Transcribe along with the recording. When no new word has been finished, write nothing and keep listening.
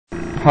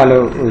Hello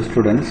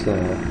students,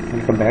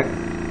 welcome back.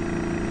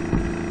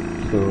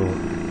 So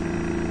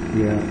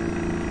we are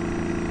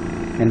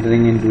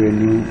entering into a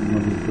new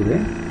module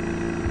today.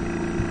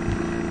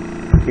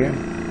 Okay,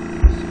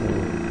 so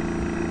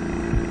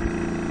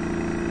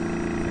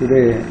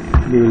today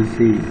we will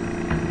see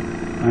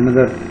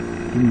another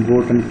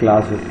important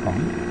class of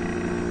pump.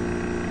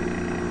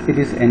 It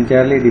is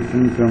entirely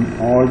different from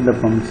all the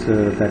pumps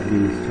that we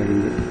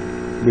studied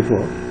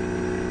before.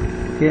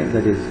 Okay,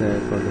 that is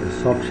called a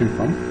sorption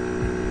pump.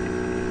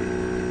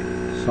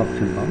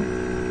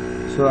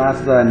 So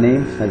as the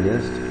name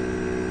suggests,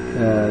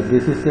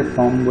 this is a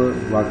pump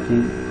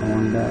working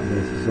on the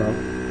basis of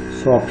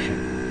sorption.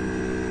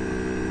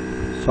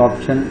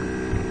 Sorption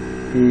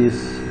is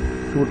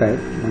two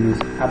types. One is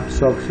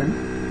absorption,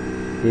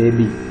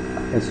 AB,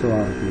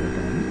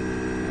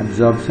 SORPTION,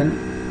 absorption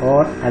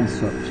or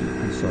adsorption.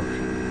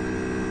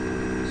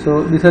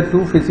 So these are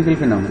two physical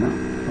phenomena.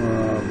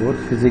 Both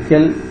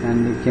physical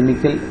and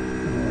chemical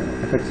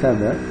effects are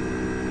there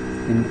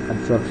in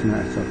absorption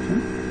and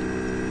adsorption.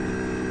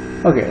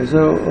 Okay, so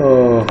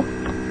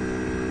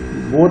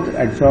both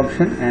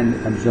adsorption and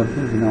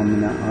absorption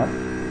phenomena are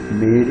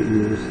made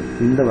use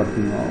in the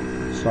working of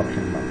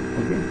sorption pump.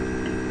 Okay,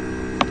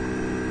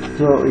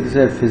 so it is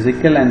a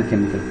physical and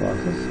chemical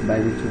process by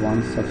which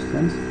one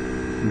substance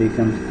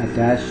becomes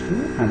attached to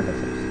another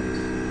substance.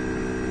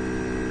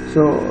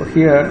 So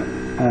here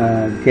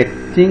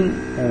getting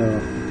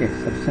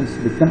substance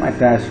become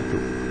attached to,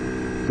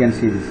 you can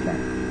see this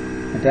line.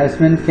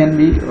 Attachment can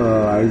be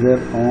either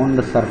on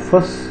the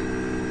surface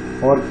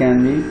or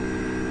can be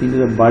into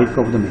the bulk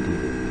of the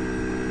material.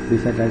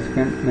 This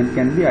attachment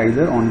can be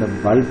either on the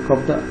bulk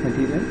of the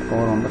material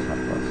or on the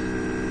surface.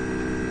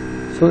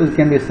 So it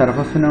can be a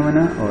surface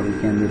phenomena or it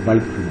can be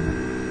bulk phenomena.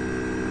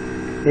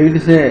 If it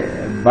is a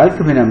bulk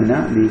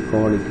phenomena, we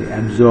call it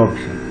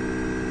absorption,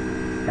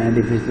 and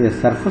if it is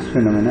a surface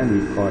phenomena,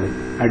 we call it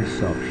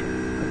adsorption.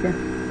 Okay,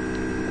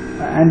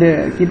 and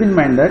keep in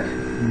mind that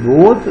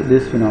both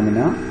these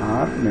phenomena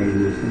are made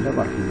use in the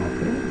working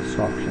of a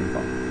sorption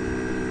pump.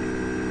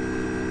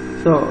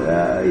 So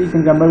you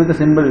can compare with a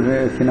simple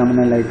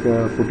phenomena like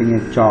putting a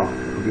chalk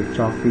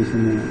piece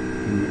in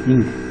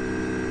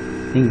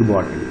ink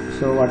bottle.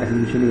 So what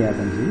usually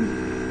happens is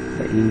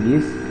the ink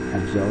is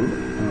absorbed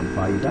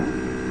by the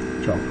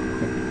chalk.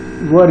 Okay.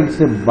 Where it's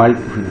a bulk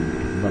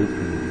phenomena.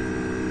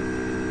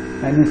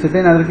 And in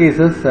certain other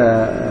cases,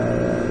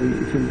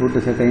 if you put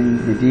a certain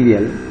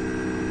material,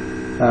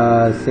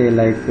 say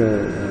like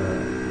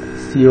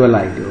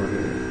zeolite or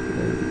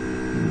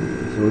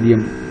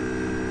sodium,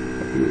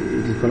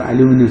 it is called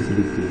aluminum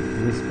silicate,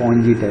 it is a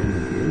spongy type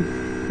material.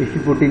 If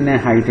you put in a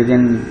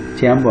hydrogen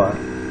chamber,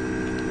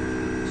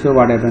 so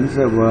what happens,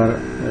 where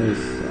is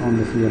on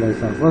the zeolite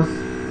surface,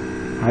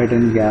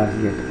 hydrogen gas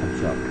get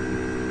absorbed.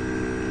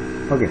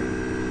 Okay,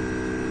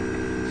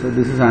 so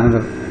this is another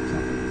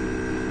example.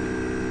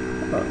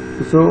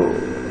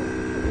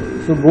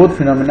 So both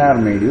phenomena are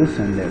made use,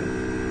 and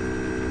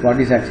what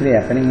is actually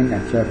happening in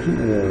absorption,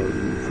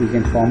 if we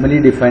can formally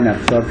define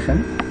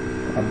absorption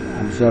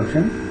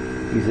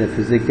is a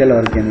physical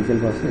or chemical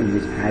process in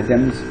which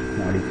atoms,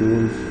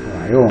 molecules or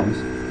ions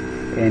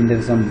enter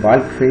some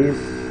bulk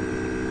phase.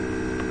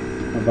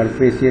 A bulk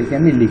phase here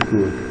can be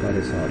liquid or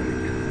a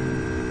solid.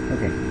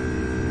 Okay,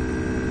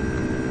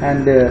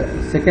 and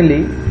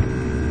secondly,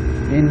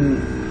 in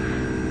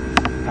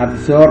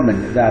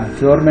absorbent, the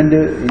absorbent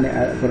in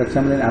for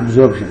example in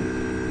absorption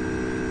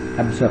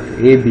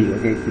AB.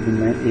 Okay, keep in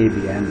mind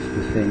AB. I am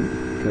specifying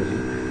because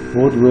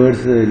both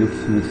words looks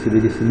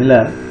very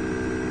similar.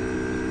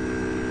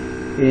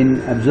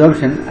 In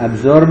absorption,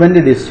 absorbent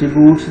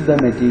distributes the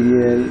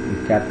material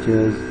it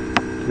captures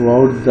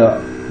throughout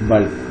the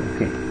bulk.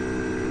 Okay,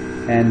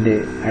 and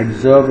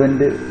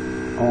adsorbent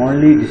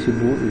only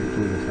distributes it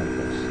to the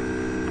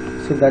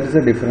surface. So that is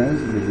the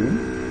difference between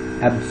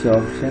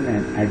absorption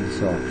and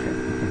adsorption.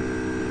 Okay.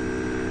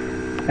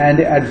 And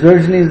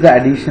adsorption is the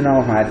addition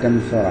of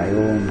atoms or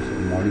ions or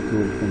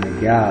molecules from a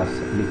gas,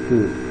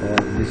 liquid or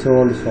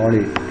dissolved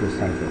solid to the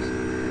surface.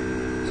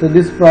 So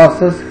this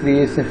process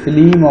creates a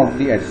film of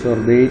the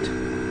adsorbate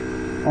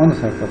on the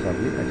surface of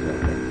the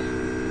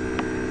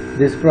adsorbate.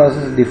 This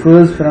process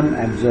differs from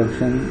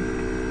absorption,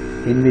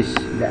 in which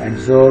the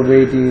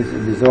adsorbate is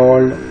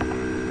dissolved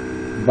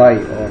by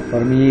or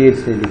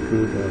permeates a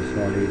liquid or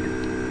solid.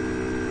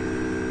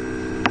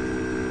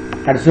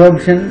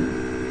 Adsorption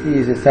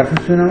is a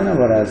surface phenomenon,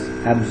 whereas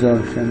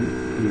absorption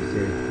is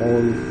a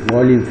whole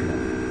volume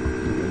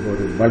phenomenon, or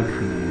a bulk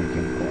phenomenon.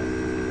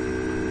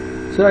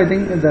 So I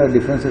think the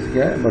difference is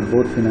here, but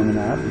both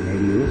phenomena are made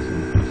use in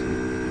the process.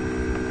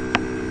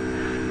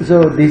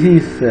 So this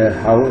is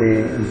how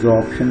a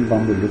sorption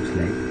pump looks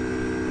like.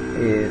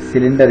 A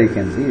cylinder, you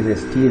can see, is a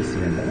steel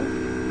cylinder.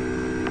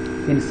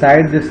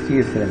 Inside the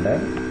steel cylinder,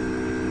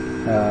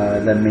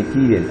 the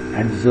material,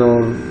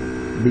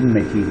 absorbing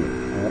material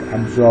or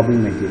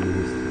absorbing material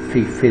is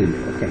filled.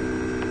 Okay,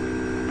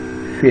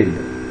 filled,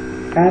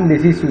 and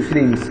this is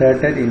usually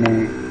inserted in a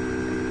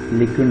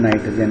liquid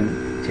nitrogen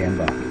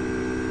chamber.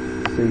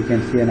 So you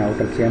can see an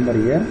outer chamber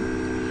here,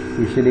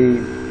 Usually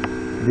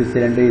this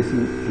cylinder is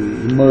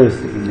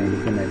immersed in a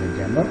liquid nitrogen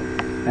chamber,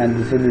 and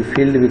this will be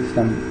filled with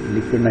some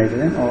liquid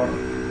nitrogen or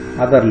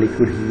other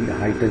liquid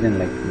hydrogen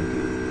like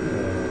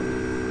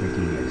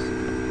materials,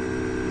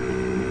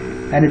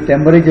 and the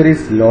temperature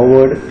is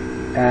lowered,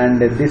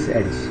 and this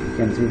edge, you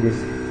can see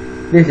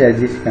this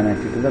edge is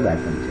connected to the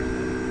vacuum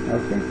chamber.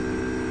 Okay,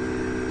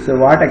 so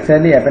what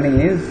exactly happening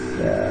is,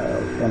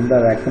 from the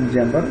vacuum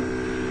chamber,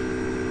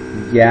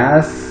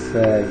 gas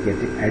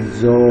getting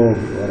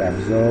absorbed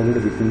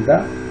within the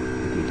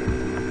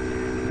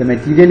material. The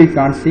material you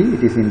can't see,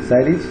 it is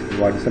inside it.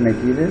 What is the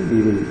material?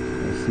 We will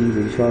see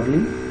very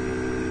shortly.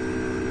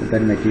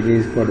 That material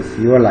is called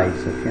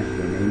zeolites. Okay,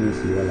 the name is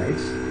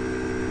zeolites.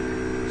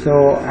 So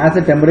as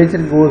the temperature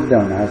goes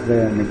down, as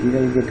the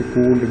material gets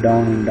cooled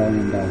down and down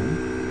and down,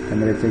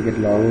 temperature get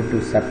lowered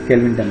to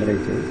sub-Kelvin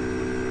temperatures.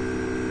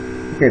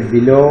 Okay,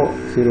 below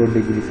 0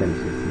 degrees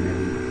Celsius,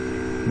 maybe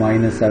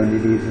minus 70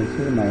 degrees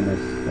Celsius, minus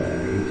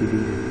 80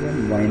 degrees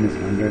Celsius, minus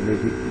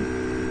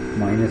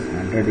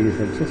 100 degrees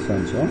Celsius, so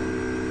and so.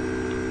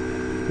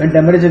 When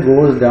temperature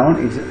goes down,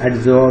 its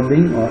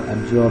absorbing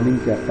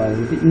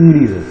capacity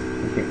increases.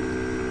 Okay,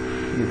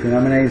 the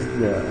phenomena is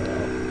the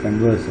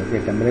converse.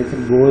 Okay, temperature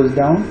goes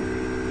down,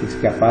 its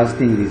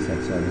capacity increases,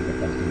 absorbing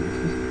capacity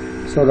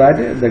increases, so that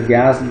the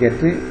gas get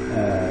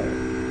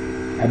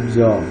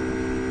absorbed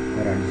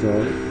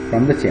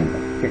from the chamber.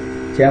 Okay,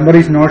 chamber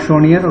is not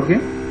shown here. Okay,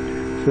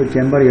 so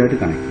chamber you have to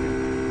connect here.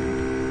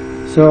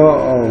 So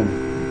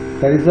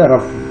that is the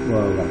rough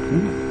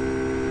working.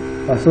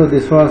 So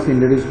this was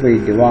introduced by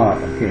Dewar.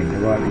 Okay,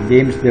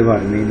 James Dewar,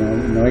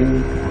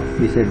 knowing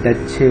is a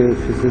Dutch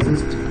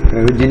physicist,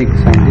 cryogenic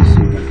scientist.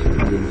 You can say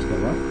James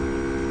Dewar.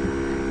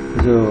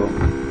 So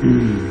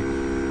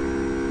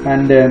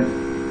and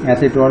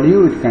as I told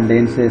you, it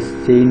contains a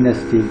stainless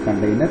steel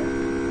container.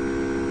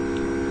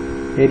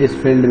 It is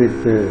filled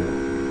with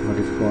what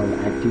is called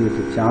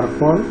activated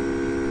charcoal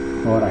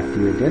or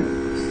activated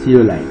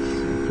zeolites.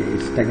 Okay,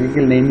 its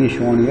technical name is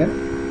shown here: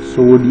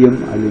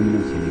 sodium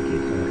aluminum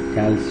silicate or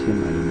calcium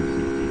aluminum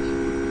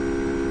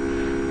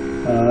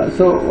silicate.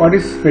 So what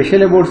is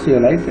special about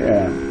zeolite?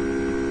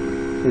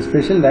 Is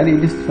special that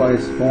it is for a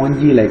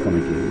spongy like a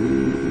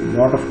material,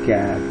 lot of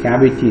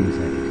cavity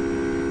inside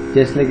it.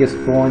 Just like a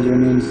sponge,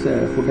 when you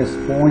put a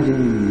sponge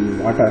in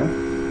water,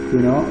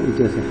 it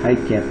has a high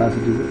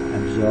capacity to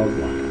absorb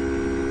water.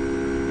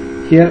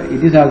 Here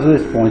it is also a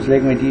sponge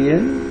like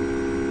material.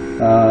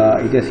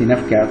 It has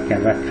enough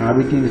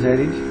cavity inside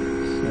it,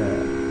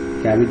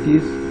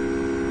 cavities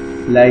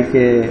like a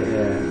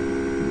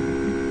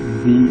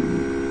bee.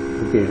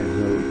 Okay,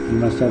 so you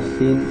must have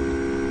seen.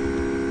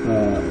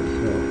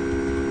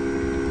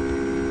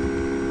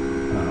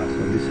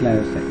 So this line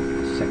of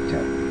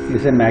structure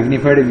is a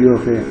magnified view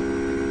of a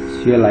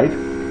zeolite.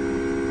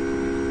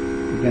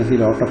 You can see a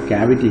lot of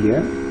cavity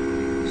here.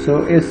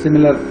 So a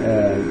similar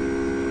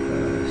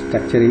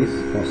structure is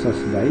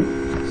possessed by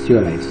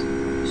zeolites.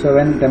 So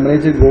when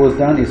temperature goes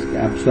down, its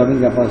absorbing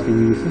capacity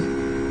increases.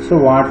 So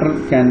water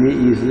can be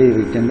easily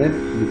retained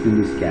between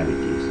these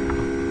cavities.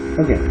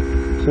 Okay,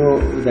 so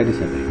that is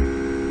happening.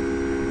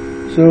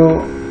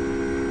 So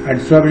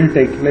adsorption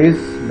takes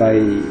place by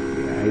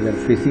either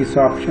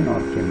physisorption or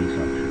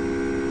chemisorption.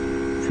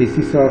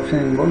 Physisorption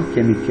involves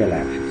chemical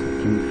actions,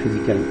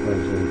 physical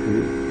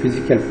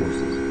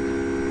forces,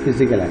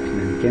 physical action,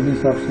 and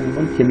chemisorption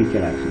involves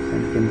chemical actions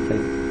and chemical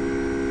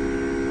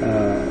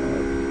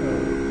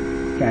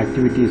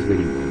activity is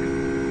very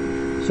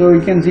important. So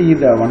you can see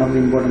one of the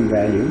important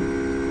value,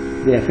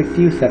 the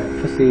effective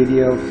surface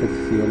area of such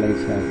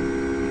zeolites are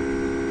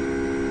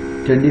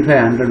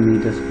 2500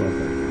 meters per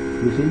square.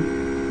 You see,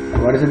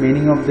 what is the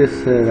meaning of this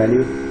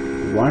value?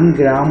 1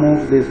 gram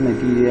of this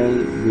material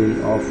will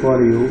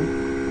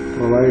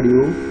provide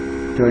you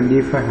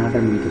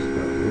 2500 meters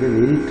per square. It is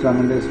very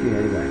tremendously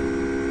high value.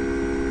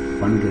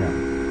 1 gram.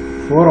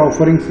 For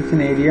offering such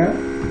an area,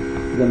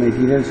 the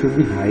material should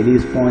be highly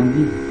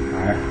spongy,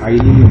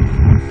 highly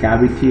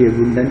cavity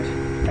abundant,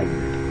 like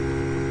that.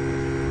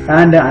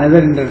 And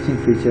another interesting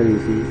feature, you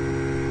see,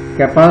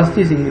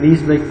 capacity is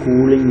increased by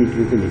cooling it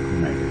with the liquid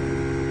nitrogen.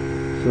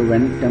 So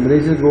when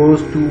temperature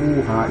goes too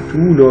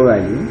low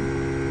value,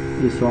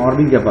 the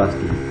absorbing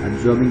capacity,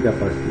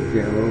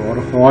 okay, or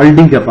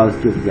holding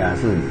capacity of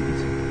gases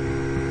increases.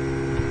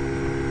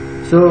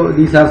 So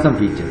these are some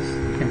features.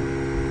 Okay.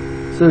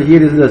 So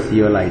here is the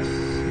zeolites.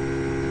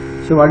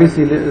 So what is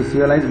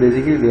zeolites?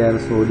 Basically, they are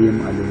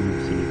sodium aluminum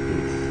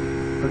silicates.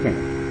 Okay.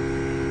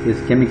 This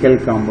chemical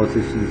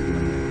composition is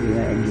given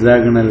here.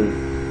 Hexagonal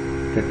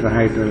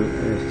tetrahedral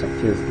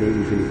structures they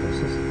usually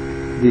possess.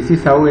 This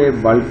is how a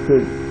bulk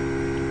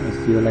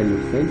zeolite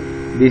looks like.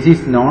 This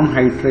is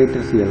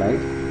non-hydrated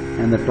zeolite,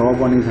 and the top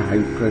one is a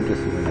hydrated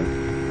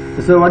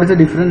zeolite. So what is the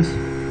difference?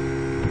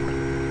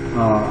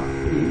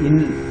 In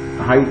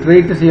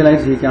hydrated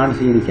zeolites you cannot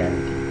see any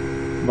cavity,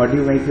 but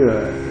you make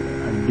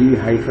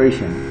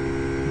dehydration.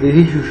 This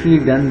is usually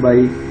done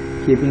by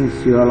keeping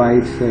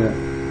zeolites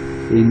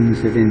in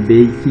certain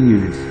baking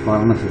units,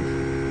 furnaces.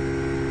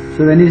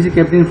 So when it is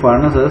kept in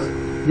furnaces,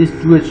 this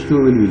 2H2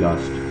 will be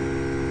lost.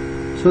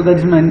 So that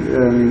is meant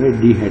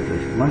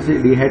dehydration. Once the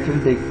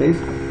dehydration takes place,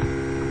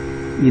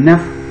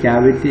 enough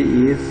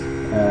cavity is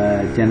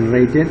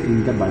generated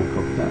in the bulk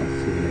of the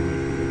sealant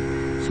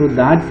material. So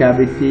that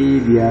cavity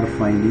we are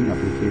finding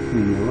application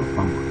in our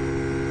pump.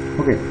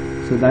 Okay,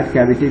 so that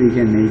cavity we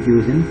can make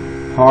use in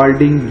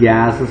holding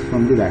gases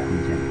from the vacuum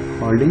chamber.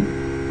 Holding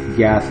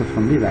gases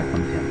from the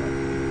vacuum chamber.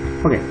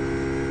 Okay,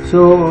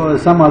 so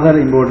some other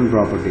important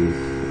properties.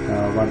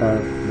 What are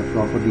the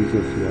properties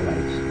of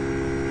zeolites?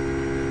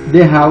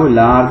 They have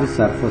large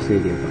surface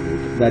area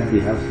coverage that we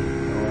have seen,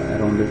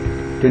 around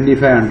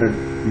 2500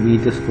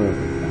 meters square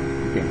per gram.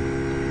 Okay,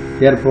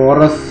 they are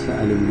porous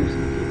aluminum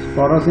silicates.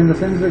 Porous in the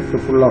sense that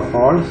full of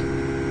holes,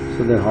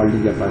 so their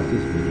holding capacity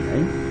is very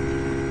high.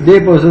 They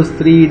possess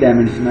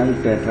three-dimensional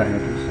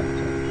tetrahedral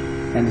structure,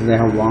 and they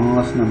have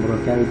vast number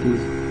of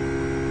cavities.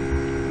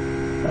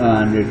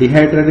 And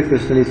dehydrated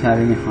crystal is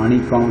having a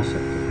honeycomb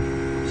structure.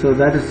 So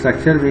that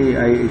structure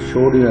I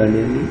showed you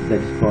earlier,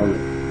 that is called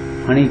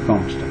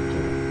honeycomb structure,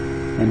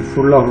 and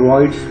full of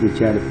voids which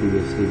had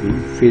previously been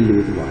filled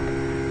with water.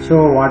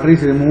 So water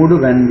is removed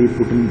when we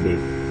put in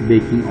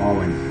baking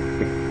ovens.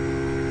 Okay.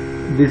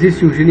 This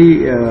is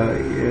usually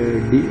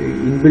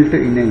inbuilt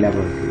in a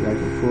laboratory. Like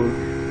for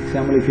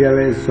example, if you have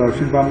a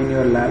sorption pump in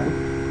your lab,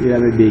 you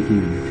have a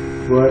baking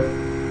unit where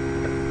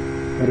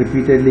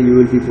repeatedly you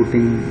will be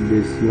putting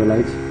these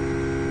zeolites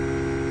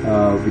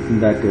within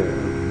that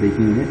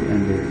baking unit,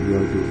 and you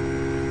have to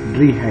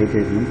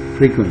rehydrate them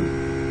frequently.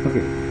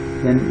 Okay,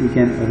 then you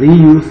can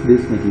reuse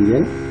this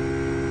material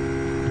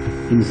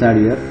inside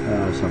your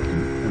sorption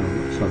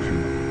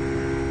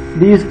pump.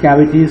 These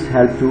cavities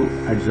help to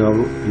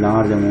absorb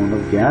large amount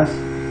of gas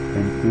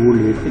when cooled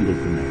with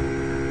liquid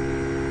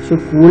nitrogen. So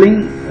cooling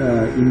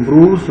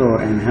improves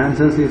or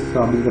enhances its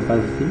sorbing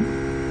capacity,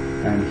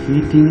 and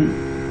heating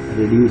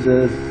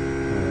reduces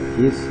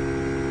its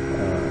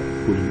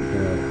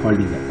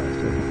holding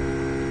capacity. Okay.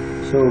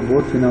 So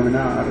both phenomena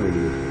are very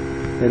useful.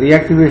 The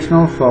reactivation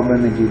of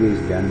sorbent material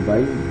is done by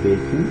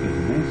baking in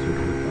a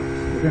suitable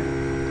process. Okay.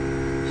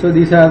 So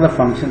these are the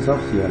functions of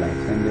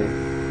zeolites, and the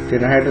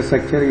tetrahedral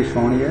structure is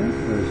shown here.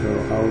 So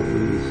how it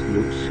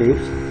looks,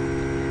 shapes,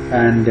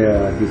 and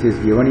this is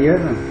given here.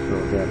 So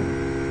they are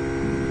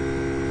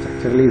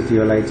structurally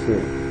zeolites.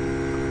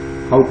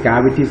 How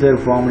cavities are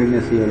formed in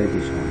a zeolite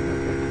is shown.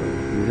 Okay. So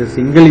this is a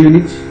single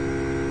unit.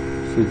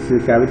 So it's a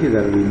cavity.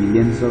 There will be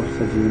millions of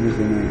such units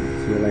in a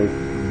zeolite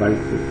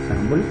bulk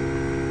sample.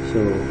 So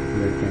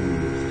that can be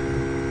used.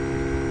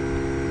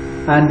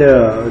 And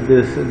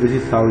this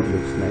is how it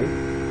looks like.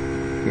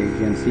 Okay, you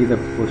can see the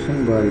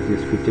portion where it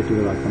is fitted to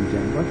the vacuum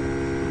chamber.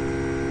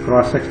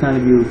 Cross sectional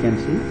view you can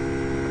see.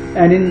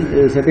 And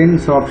in certain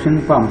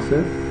sorption pumps,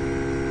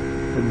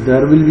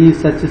 there will be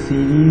such a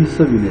series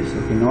of units.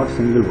 Okay, not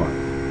single one.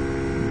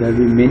 There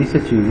will be many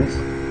such units,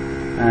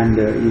 and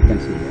you can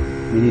see here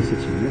many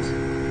such units.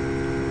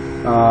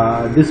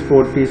 This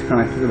port is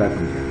connected to the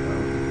vacuum chamber.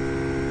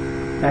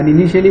 And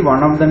initially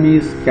one of them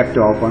is kept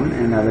open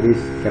and other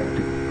is kept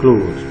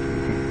closed.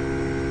 Okay.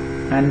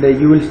 And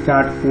you will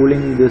start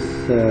cooling this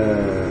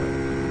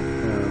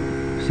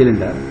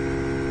cylinder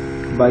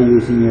by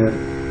using your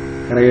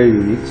cryo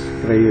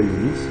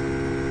units.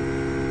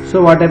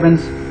 So what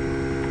happens?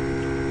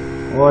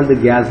 All the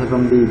gas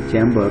from the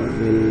chamber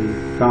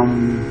will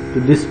come to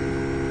this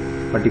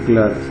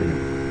particular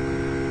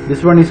cylinder.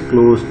 This one is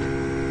closed.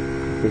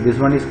 Okay, this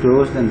one is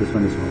closed and this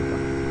one is open.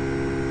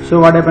 So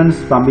what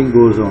happens? Pumping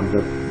goes on.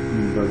 The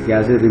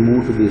gas is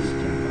removed to this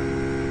chamber.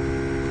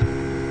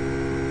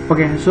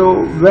 Okay,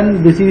 so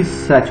when this is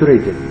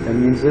saturated, that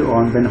means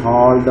when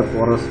all the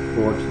porous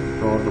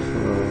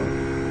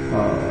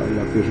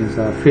locations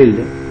are filled,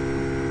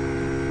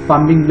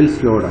 pumping will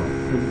slow down.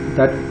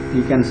 That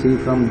you can see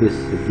from this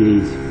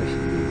gauge, pressure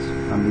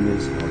gauge. Pumping will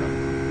slow down.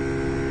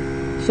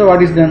 So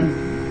what is done?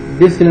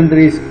 This cylinder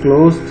is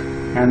closed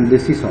and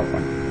this is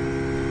open.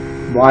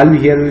 Valve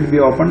here will be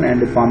open and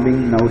the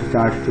pumping now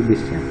starts to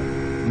this chamber,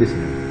 this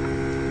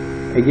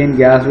cylinder. Again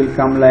gas will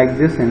come like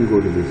this and go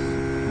to this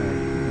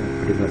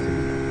particular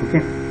cylinder.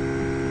 Okay,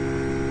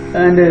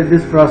 and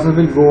this process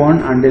will go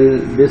on until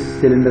this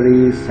cylinder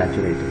is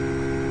saturated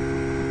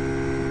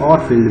or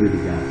filled with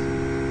gas.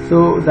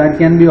 So that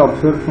can be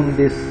observed from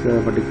this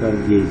particular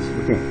gauge.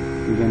 Okay,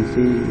 you can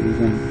see, you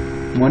can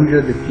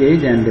monitor this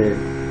gauge and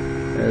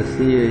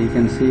you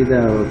can see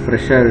the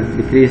pressure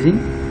decreasing.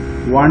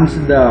 Once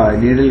the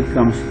needle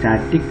comes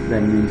static,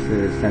 that means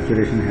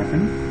saturation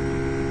happened.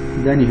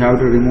 Then you have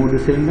to remove the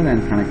cylinder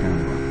and connect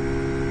another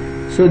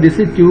one. So this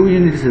is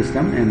 2-unit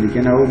system, and we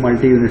can have a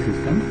multi-unit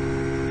system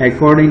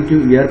according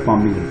to your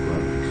pumping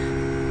requirements.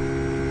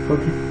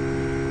 Okay.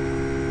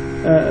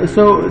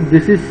 So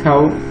this is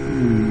how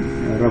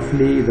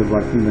roughly the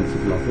working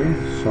principle of a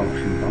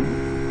sorption pump.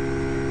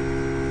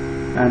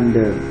 And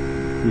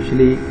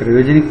usually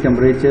cryogenic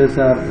temperatures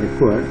are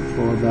required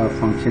for the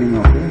functioning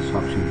of a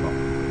sorption pump.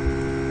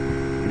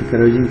 At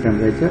cryogenic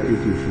temperature it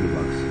usually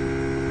works.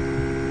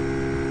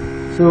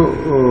 So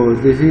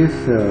this is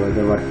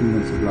the working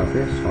principle of a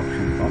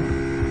sorption pump.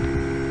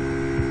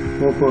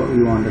 Hope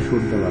you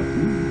understood the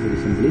working very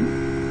simply.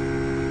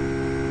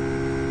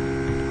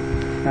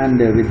 And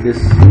with this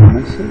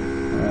comments,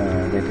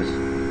 let us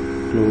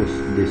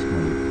close this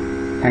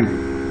movie. Thank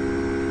you.